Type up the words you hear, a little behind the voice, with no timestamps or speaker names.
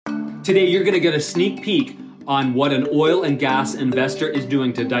Today, you're going to get a sneak peek on what an oil and gas investor is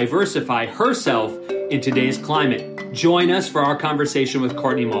doing to diversify herself in today's climate. Join us for our conversation with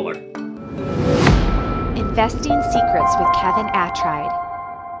Courtney Muller. Investing Secrets with Kevin Attride.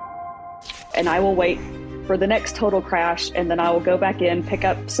 And I will wait for the next total crash, and then I will go back in, pick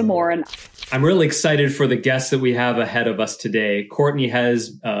up some more. And I'm really excited for the guests that we have ahead of us today. Courtney has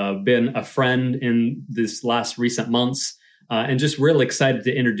been a friend in this last recent months, and just really excited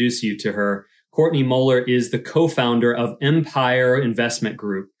to introduce you to her. Courtney Muller is the co-founder of Empire Investment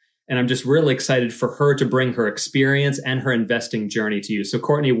Group. And I'm just really excited for her to bring her experience and her investing journey to you. So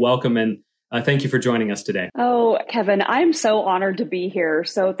Courtney, welcome, and thank you for joining us today. Oh, Kevin, I'm so honored to be here.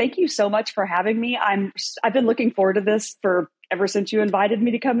 So thank you so much for having me. I've been looking forward to this ever since you invited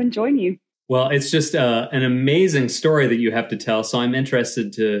me to come and join you. Well, it's just an amazing story that you have to tell. So I'm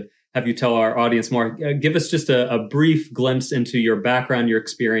interested to have you tell our audience more. Give us just a brief glimpse into your background, your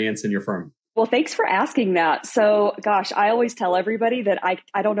experience, and your firm. Well, thanks for asking that. So, gosh, I always tell everybody that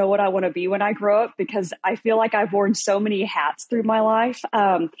I don't know what I want to be when I grow up because I feel like I've worn so many hats through my life.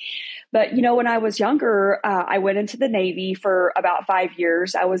 But, when I was younger, I went into the Navy for about 5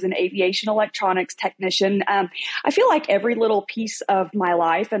 years. I was an aviation electronics technician. I feel like every little piece of my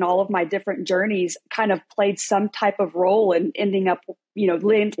life and all of my different journeys kind of played some type of role in ending up,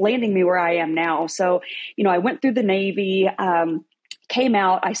 landing me where I am now. So, I went through the Navy, came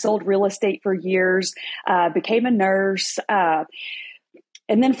out, I sold real estate for years, became a nurse.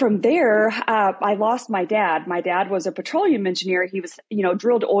 And then from there, I lost my dad. My dad was a petroleum engineer. He was,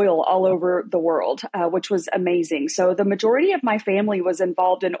 drilled oil all over the world, which was amazing. So the majority of my family was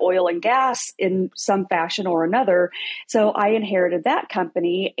involved in oil and gas in some fashion or another. So I inherited that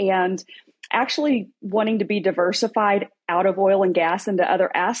company, and actually wanting to be diversified out of oil and gas into other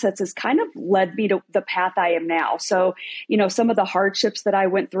assets has kind of led me to the path I am now. So, some of the hardships that I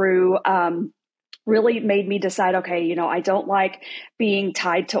went through really made me decide, okay, I don't like being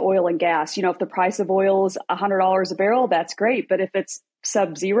tied to oil and gas. If the price of oil is $100 a barrel, that's great. But if it's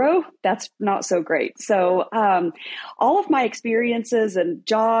sub-zero, that's not so great. So all of my experiences and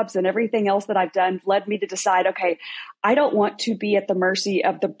jobs and everything else that I've done led me to decide, okay, I don't want to be at the mercy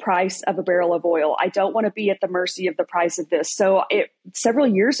of the price of a barrel of oil. I don't want to be at the mercy of the price of this. So several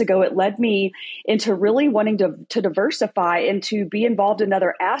years ago, it led me into really wanting to diversify and to be involved in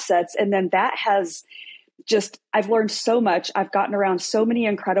other assets. And then that has I've learned so much. I've gotten around so many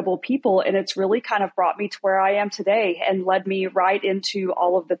incredible people, and it's really kind of brought me to where I am today and led me right into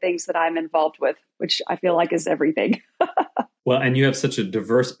all of the things that I'm involved with, which I feel like is everything. Well, and you have such a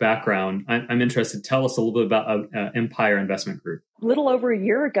diverse background. I'm interested. Tell us a little bit about Empire Investment Group. A little over a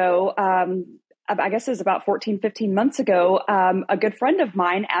year ago, I guess it was about 14, 15 months ago, a good friend of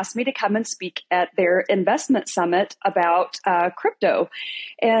mine asked me to come and speak at their investment summit about crypto.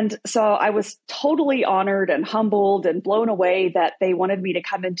 And so I was totally honored and humbled and blown away that they wanted me to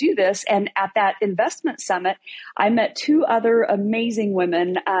come and do this. And at that investment summit, I met two other amazing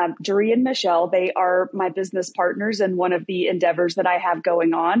women, Jerry and Michelle. They are my business partners in one of the endeavors that I have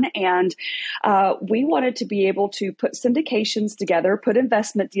going on. And we wanted to be able to put syndications together, put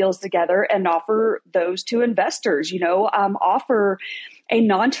investment deals together, and offer those to investors, offer a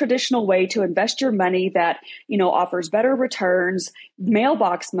non-traditional way to invest your money that, offers better returns,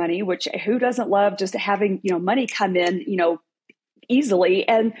 mailbox money, which who doesn't love just having, money come in, easily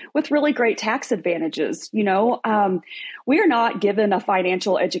and with really great tax advantages. We are not given a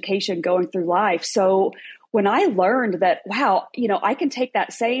financial education going through life. So when I learned that, wow, I can take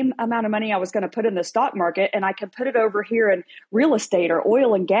that same amount of money I was going to put in the stock market and I can put it over here in real estate or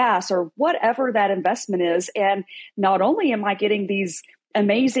oil and gas or whatever that investment is. And not only am I getting these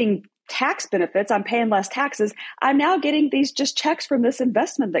amazing tax benefits, I'm paying less taxes, I'm now getting these just checks from this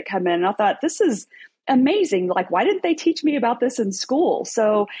investment that come in. And I thought, this is amazing. Like, why didn't they teach me about this in school?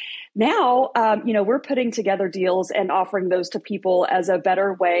 So now, we're putting together deals and offering those to people as a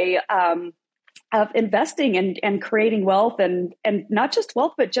better way of investing and creating wealth and not just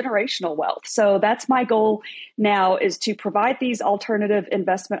wealth, but generational wealth. So that's my goal now, is to provide these alternative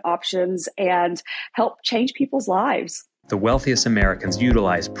investment options and help change people's lives. The wealthiest Americans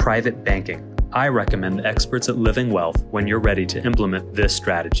utilize private banking. I recommend the experts at Living Wealth when you're ready to implement this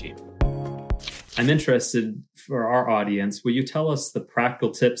strategy. I'm interested, for our audience, will you tell us the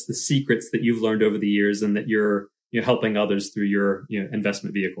practical tips, the secrets that you've learned over the years and that you're helping others through your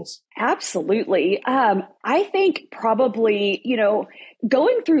investment vehicles? Absolutely. I think probably,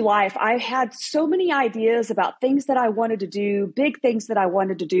 going through life, I had so many ideas about things that I wanted to do, big things that I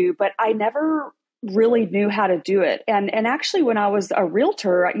wanted to do, but I never really knew how to do it. And actually, when I was a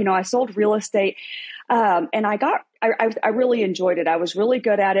realtor, I sold real estate And I really enjoyed it. I was really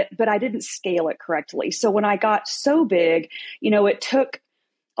good at it, but I didn't scale it correctly. So when I got so big, it took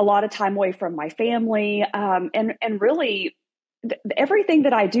a lot of time away from my family. And really everything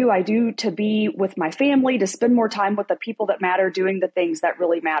that I do to be with my family, to spend more time with the people that matter, doing the things that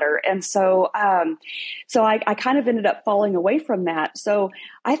really matter. And so I kind of ended up falling away from that. So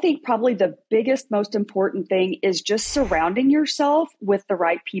I think probably the biggest, most important thing is just surrounding yourself with the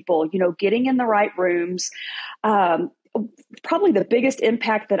right people, getting in the right rooms. Probably the biggest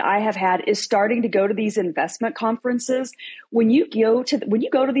impact that I have had is starting to go to these investment conferences. When you go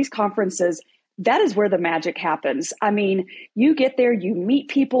to these conferences, that is where the magic happens. I mean, you get there, you meet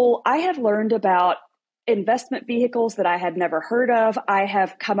people. I have learned about investment vehicles that I had never heard of. I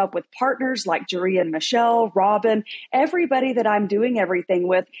have come up with partners like Jerry and Michelle, Robin. Everybody that I'm doing everything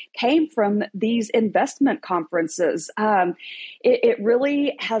with came from these investment conferences. It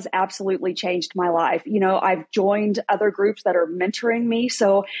really has absolutely changed my life. I've joined other groups that are mentoring me.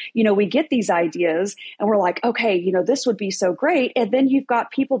 So, we get these ideas and we're like, okay, this would be so great. And then you've got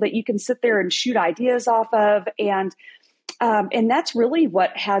people that you can sit there and shoot ideas off of. And that's really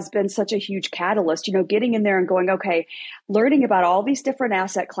what has been such a huge catalyst, getting in there and going, okay, learning about all these different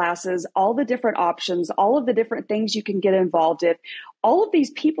asset classes, all the different options, all of the different things you can get involved in, all of these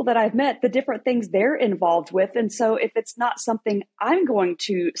people that I've met, the different things they're involved with. And so if it's not something I'm going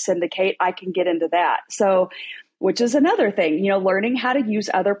to syndicate, I can get into that. So which is another thing, learning how to use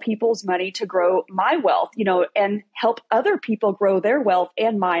other people's money to grow my wealth, and help other people grow their wealth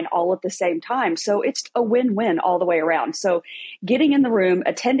and mine all at the same time. So it's a win-win all the way around. So getting in the room,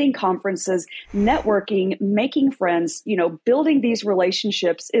 attending conferences, networking, making friends, building these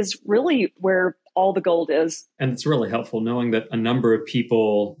relationships is really where all the gold is. And it's really helpful knowing that a number of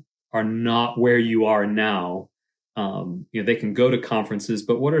people are not where you are now. They can go to conferences,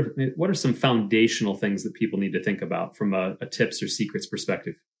 but what are some foundational things that people need to think about from a tips or secrets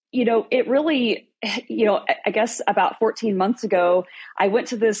perspective? It really, I guess about 14 months ago, I went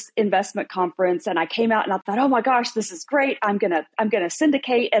to this investment conference and I came out and I thought, oh my gosh, this is great. I'm going to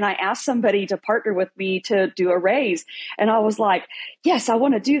syndicate. And I asked somebody to partner with me to do a raise. And I was like, yes, I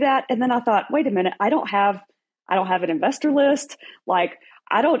want to do that. And then I thought, wait a minute, I don't have an investor list. Like,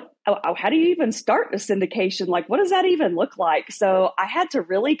 how do you even start a syndication? Like, what does that even look like? So I had to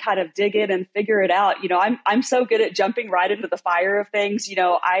really kind of dig in and figure it out. I'm so good at jumping right into the fire of things.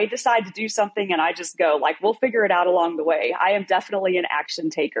 I decide to do something and I just go like, we'll figure it out along the way. I am definitely an action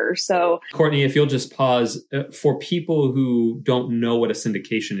taker. So Courtney, if you'll just pause for people who don't know what a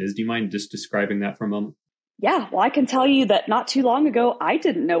syndication is, do you mind just describing that for a moment? Yeah, well, I can tell you that not too long ago, I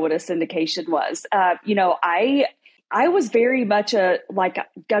didn't know what a syndication was. I was very much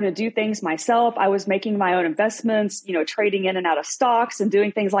going to do things myself. I was making my own investments, trading in and out of stocks and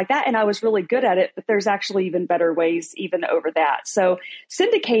doing things like that. And I was really good at it, but there's actually even better ways even over that. So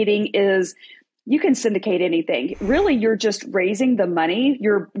syndicating is, you can syndicate anything. Really, you're just raising the money.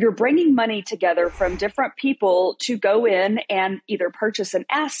 You're bringing money together from different people to go in and either purchase an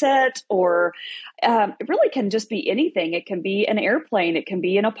asset, or it really can just be anything. It can be an airplane. It can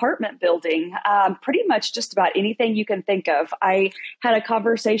be an apartment building. Pretty much just about anything you can think of. I had a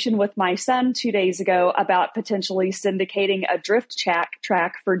conversation with my son 2 days ago about potentially syndicating a drift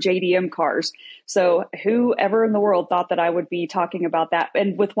track for JDM cars. So whoever in the world thought that I would be talking about that,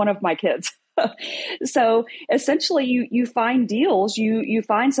 and with one of my kids. So essentially you find deals, you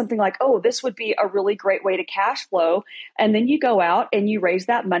find something like, oh, this would be a really great way to cash flow. And then you go out and you raise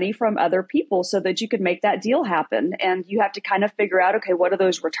that money from other people so that you can make that deal happen. And you have to kind of figure out, okay, what do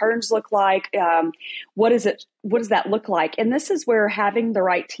those returns look like? What does that look like? And this is where having the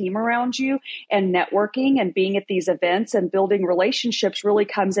right team around you and networking and being at these events and building relationships really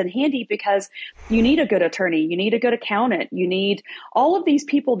comes in handy, because you need a good attorney, you need a good accountant, you need all of these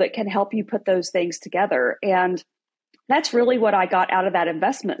people that can help you put those things together. And that's really what I got out of that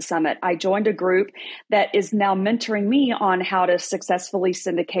investment summit. I joined a group that is now mentoring me on how to successfully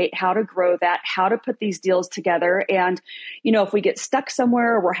syndicate, how to grow that, how to put these deals together. And, if we get stuck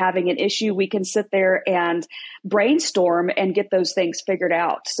somewhere or we're having an issue, we can sit there and brainstorm and get those things figured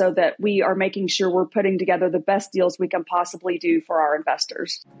out so that we are making sure we're putting together the best deals we can possibly do for our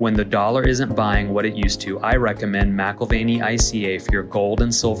investors. When the dollar isn't buying what it used to, I recommend McIlvaney ICA for your gold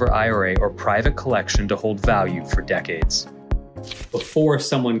and silver IRA or private collection to hold value for decades. Before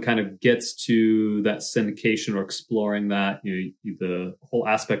someone kind of gets to that syndication or exploring that, the whole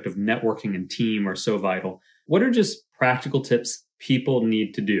aspect of networking and team are so vital. What are just practical tips people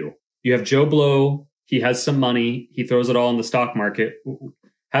need to do? You have Joe Blow, he has some money, he throws it all in the stock market.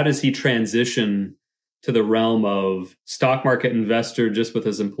 How does he transition to the realm of stock market investor just with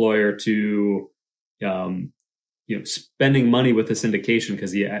his employer to, um, spending money with the syndication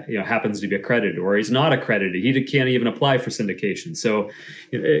because he happens to be accredited, or he's not accredited. He can't even apply for syndication. So,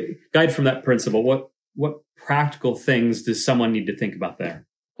 guide from that principle. What practical things does someone need to think about there?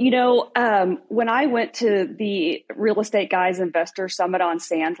 When I went to the Real Estate Guys Investor Summit on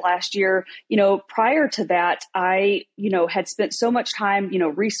Sand last year, prior to that, I, had spent so much time,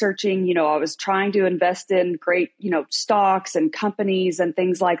 researching, I was trying to invest in great, stocks and companies and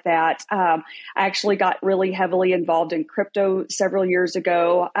things like that. I actually got really heavily involved in crypto several years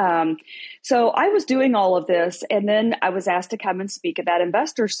ago. So I was doing all of this, and then I was asked to come and speak at that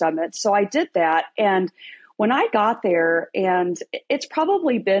Investor Summit. So I did that. And when I got there, and it's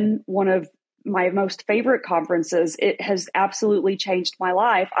probably been one of my most favorite conferences, it has absolutely changed my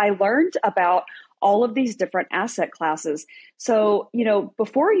life. I learned about all of these different asset classes. So,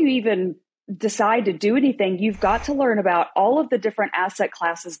 before you even decide to do anything, you've got to learn about all of the different asset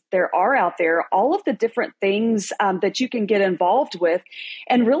classes there are out there, all of the different things that you can get involved with,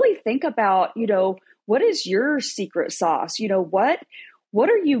 and really think about, what is your secret sauce? What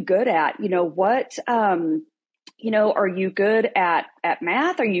are you good at? Are you good at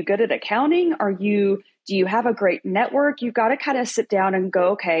math? Are you good at accounting? Do you have a great network? You've got to kind of sit down and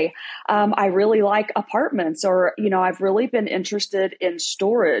go, okay, I really like apartments, or, I've really been interested in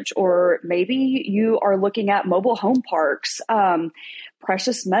storage, or maybe you are looking at mobile home parks,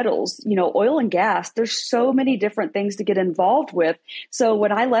 precious metals, oil and gas. There's so many different things to get involved with. So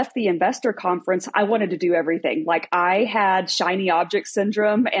when I left the investor conference, I wanted to do everything. Like, I had shiny object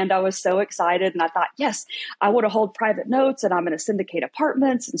syndrome, and I was so excited. And I thought, yes, I want to hold private notes, and I'm going to syndicate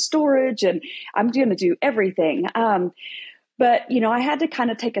apartments and storage, and I'm going to do everything. But, I had to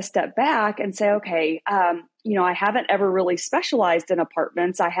kind of take a step back and say, okay, I haven't ever really specialized in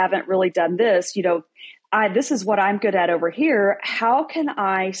apartments. I haven't really done this, this is what I'm good at over here. How can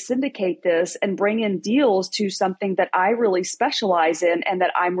I syndicate this and bring in deals to something that I really specialize in and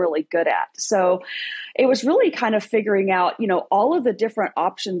that I'm really good at? So it was really kind of figuring out, all of the different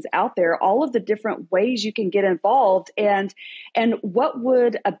options out there, all of the different ways you can get involved, and what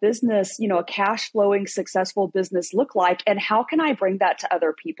would a business, a cash flowing, successful business look like, and how can I bring that to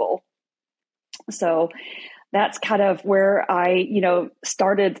other people? So that's kind of where I,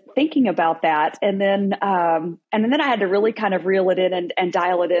 started thinking about that. And then I had to really kind of reel it in and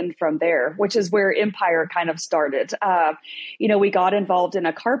dial it in from there, which is where Empire kind of started. We got involved in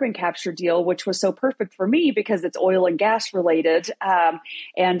a carbon capture deal, which was so perfect for me because it's oil and gas related.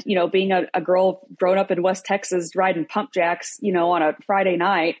 And, being a girl grown up in West Texas, riding pump jacks, on a Friday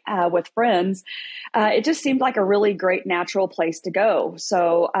night with friends, it just seemed like a really great natural place to go.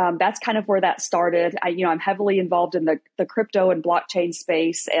 So that's kind of where that started. I'm heavily involved in the crypto and blockchain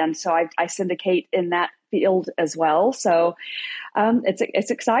space. And so I syndicate in that field as well. So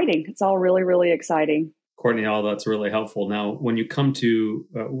it's exciting. It's all really, really exciting. Courtney, all that's really helpful. Now, when you come to,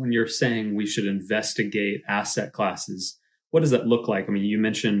 when you're saying we should investigate asset classes, what does that look like? I mean, you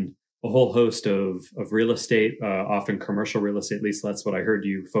mentioned a whole host of real estate, often commercial real estate, at least that's what I heard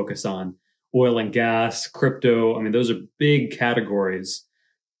you focus on. Oil and gas, crypto. I mean, those are big categories.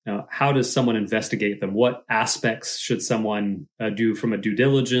 Now, how does someone investigate them? What aspects should someone do from a due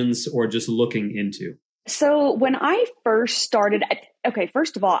diligence or just looking into? So when I first started,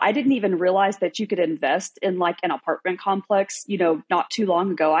 first of all, I didn't even realize that you could invest in like an apartment complex, not too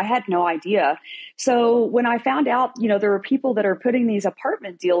long ago. I had no idea. So when I found out, there were people that are putting these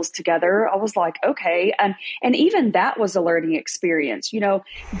apartment deals together, I was like, okay. And even that was a learning experience.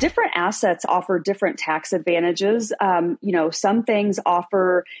 Different assets offer different tax advantages. Some things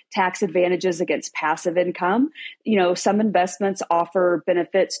offer tax advantages against passive income. Some investments offer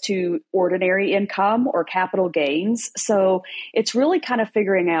benefits to ordinary income or capital gains. So it's really kind of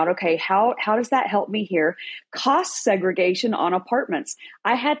figuring out, okay, how does that help me here? Cost segregation on apartments.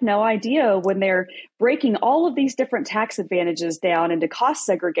 I had no idea when they're breaking all of these different tax advantages down into cost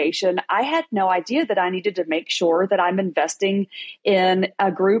segregation. I had no idea that I needed to make sure that I'm investing in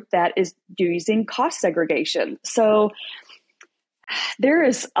a group that is using cost segregation. So there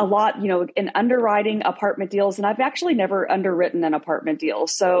is a lot, in underwriting apartment deals, and I've actually never underwritten an apartment deal.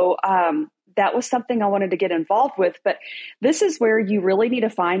 So, that was something I wanted to get involved with. But this is where you really need to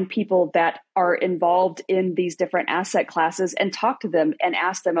find people that are involved in these different asset classes and talk to them and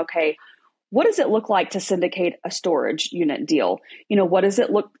ask them, okay, what does it look like to syndicate a storage unit deal? What does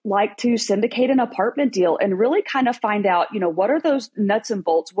it look like to syndicate an apartment deal? And really kind of find out, what are those nuts and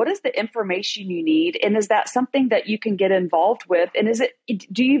bolts? What is the information you need? And is that something that you can get involved with? And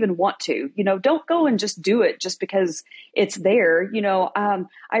do you even want to? Don't go and just do it just because it's there.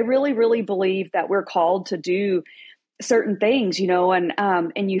 I really, really believe that we're called to do certain things,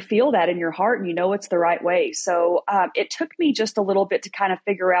 and you feel that in your heart and you know it's the right way. So it took me just a little bit to kind of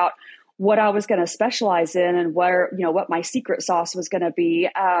figure out what I was going to specialize in and what my secret sauce was going to be,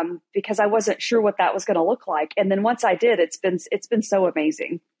 because I wasn't sure what that was going to look like. And then once I did, it's been so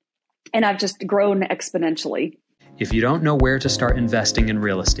amazing. And I've just grown exponentially. If you don't know where to start investing in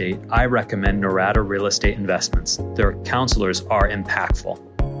real estate, I recommend Norada Real Estate Investments. Their counselors are impactful.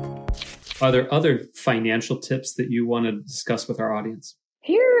 Are there other financial tips that you want to discuss with our audience?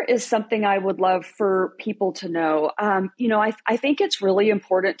 Here is something I would love for people to know. I think it's really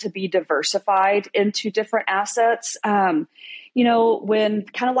important to be diversified into different assets. When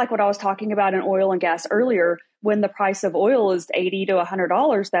kind of like what I was talking about in oil and gas earlier, when the price of oil is $80 to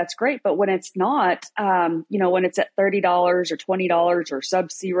 $100, that's great. But when it's not, when it's at $30 or $20 or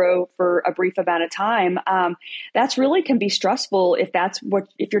sub-zero for a brief amount of time, that's really can be stressful if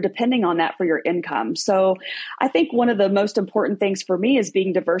you're depending on that for your income. So I think one of the most important things for me is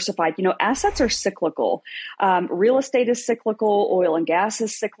being diversified. Assets are cyclical. Real estate is cyclical. Oil and gas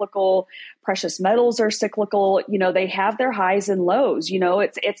is cyclical. Precious metals are cyclical. They have their highs and lows.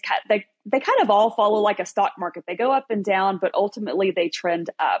 They kind of all follow like a stock market. They go up and down, but ultimately they trend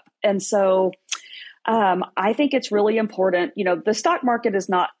up. And so I think it's really important. The stock market is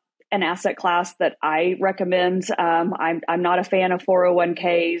not an asset class that I recommend. I'm not a fan of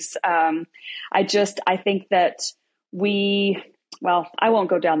 401ks. I think that I won't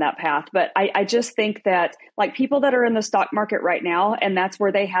go down that path, but I just think that like people that are in the stock market right now, and that's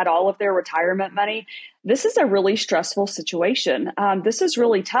where they had all of their retirement money, this is a really stressful situation. This is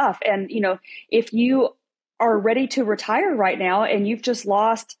really tough. And, if you are ready to retire right now and you've just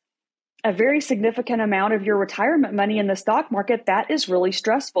lost a very significant amount of your retirement money in the stock market, that is really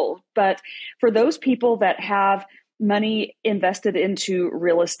stressful. But for those people that have money invested into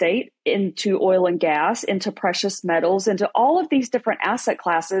real estate, into oil and gas, into precious metals, into all of these different asset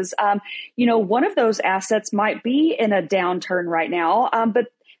classes, one of those assets might be in a downturn right now, but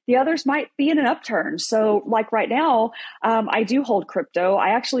the others might be in an upturn. So like right now, I do hold crypto. I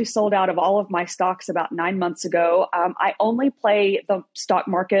actually sold out of all of my stocks about 9 months ago. I only play the stock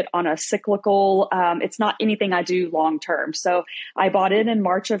market on a cyclical, it's not anything I do long term. So I bought in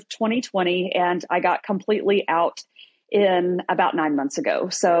March of 2020 and I got completely out in about 9 months ago.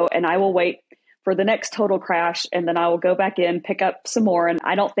 So, and I will wait for the next total crash and then I will go back in, pick up some more. And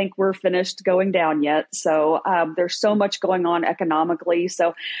I don't think we're finished going down yet. So there's so much going on economically.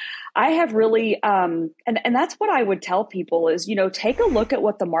 So I have really, and that's what I would tell people is, take a look at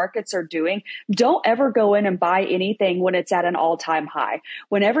what the markets are doing. Don't ever go in and buy anything when it's at an all-time high.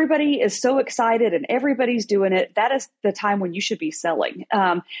 When everybody is so excited and everybody's doing it, that is the time when you should be selling.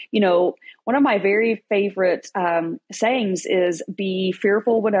 One of my very favorite sayings is be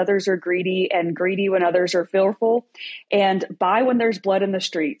fearful when others are greedy and greedy when others are fearful, and buy when there's blood in the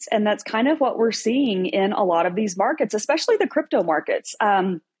streets. And that's kind of what we're seeing in a lot of these markets, especially the crypto markets.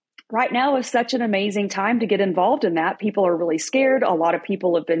 Right now is such an amazing time to get involved in that. People are really scared. A lot of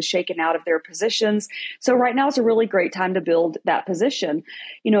people have been shaken out of their positions. So right now is a really great time to build that position.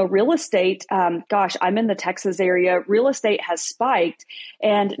 Real estate, I'm in the Texas area. Real estate has spiked.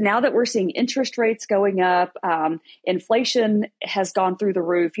 And now that we're seeing interest rates going up, inflation has gone through the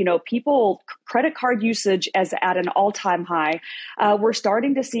roof. People, credit card usage is at an all-time high. We're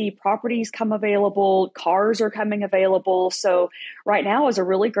starting to see properties come available. Cars are coming available. So right now is a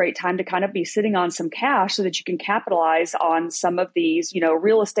really great time to kind of be sitting on some cash so that you can capitalize on some of these,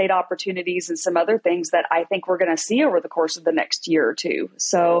 real estate opportunities and some other things that I think we're going to see over the course of the next year or two.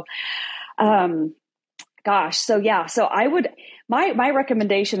 So, so I would, my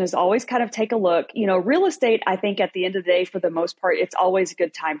recommendation is always kind of take a look, real estate. I think at the end of the day, for the most part, it's always a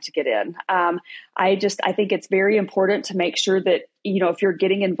good time to get in. I think it's very important to make sure that, if you're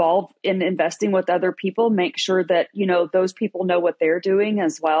getting involved in investing with other people, make sure that, those people know what they're doing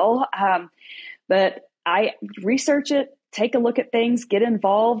as well. But I research it, take a look at things, get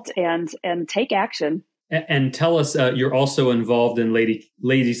involved and take action. And tell us, you're also involved in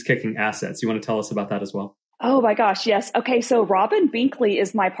Ladies Kicking Assets. You want to tell us about that as well? Oh my gosh, yes. Okay, so Robin Binkley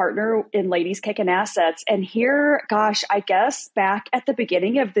is my partner in Ladies Kicking Assets. And here, I guess back at the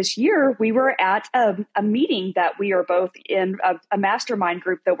beginning of this year, we were at a meeting that we are both in, a mastermind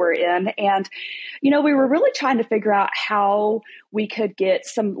group that we're in. And, we were really trying to figure out how we could get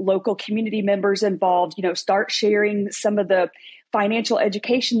some local community members involved, start sharing some of the financial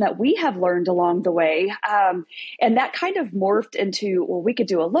education that we have learned along the way. And that kind of morphed into, well, we could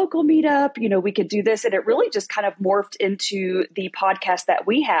do a local meetup, we could do this. And it really just kind of morphed into the podcast that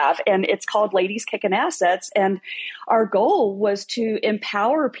we have. And it's called Ladies Kicking Assets. And our goal was to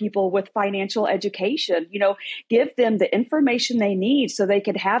empower people with financial education, give them the information they need so they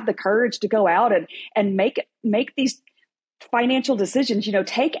could have the courage to go out and make these financial decisions,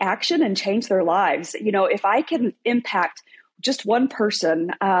 take action and change their lives. If I can impact just one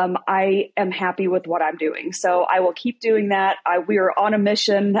person, I am happy with what I'm doing. So I will keep doing that. We are on a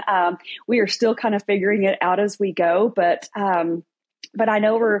mission. We are still kind of figuring it out as we go, but I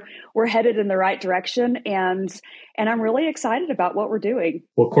know we're headed in the right direction, and I'm really excited about what we're doing.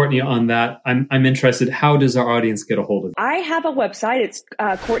 Well, Courtney, on that, I'm interested. How does our audience get a hold of you? I have a website. It's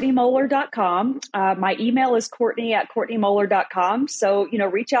CourtneyMoeller.com. My email is Courtney@CourtneyMoeller.com. So,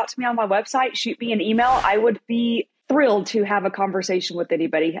 reach out to me on my website, shoot me an email. I would be thrilled to have a conversation with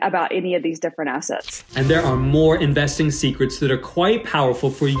anybody about any of these different assets. And there are more investing secrets that are quite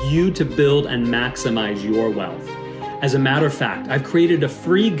powerful for you to build and maximize your wealth. As a matter of fact, I've created a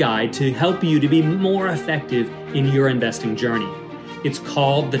free guide to help you to be more effective in your investing journey. It's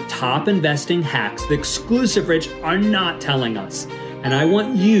called The Top Investing Hacks the Exclusive Rich are not telling us. And I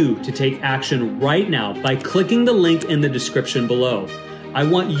want you to take action right now by clicking the link in the description below. I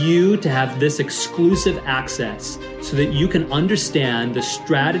want you to have this exclusive access so that you can understand the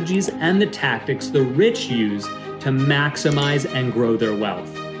strategies and the tactics the rich use to maximize and grow their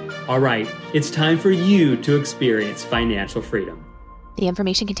wealth. All right, it's time for you to experience financial freedom. The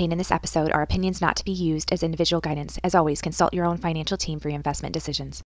information contained in this episode are opinions not to be used as individual guidance. As always, consult your own financial team for your investment decisions.